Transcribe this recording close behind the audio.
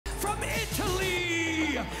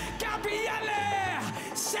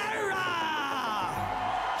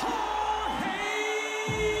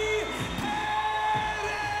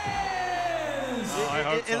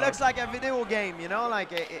it looks like a video game, you know,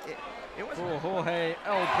 like it was. Oh, Jorge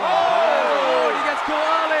oh, he gets caught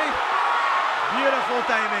early. Beautiful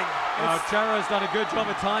timing. CERA's done a good job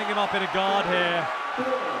of tying him up in a guard here.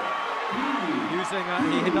 Using,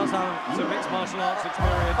 he does have some mixed martial arts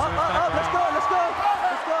experience. Let's go.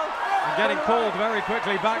 And getting called very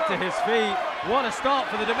quickly back to his feet. What a start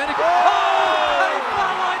for the Dominican. Oh! And he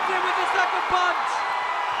flatlined him with the second punch.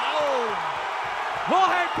 Oh!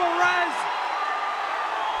 Jorge PEREZ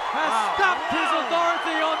has stamped his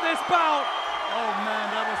authority on this bout. Oh man,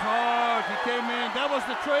 that was hard. He came in. That was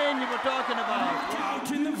the train you were talking about.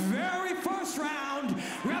 Out in the very first round,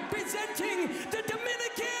 representing the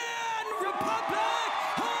Dominican Republic.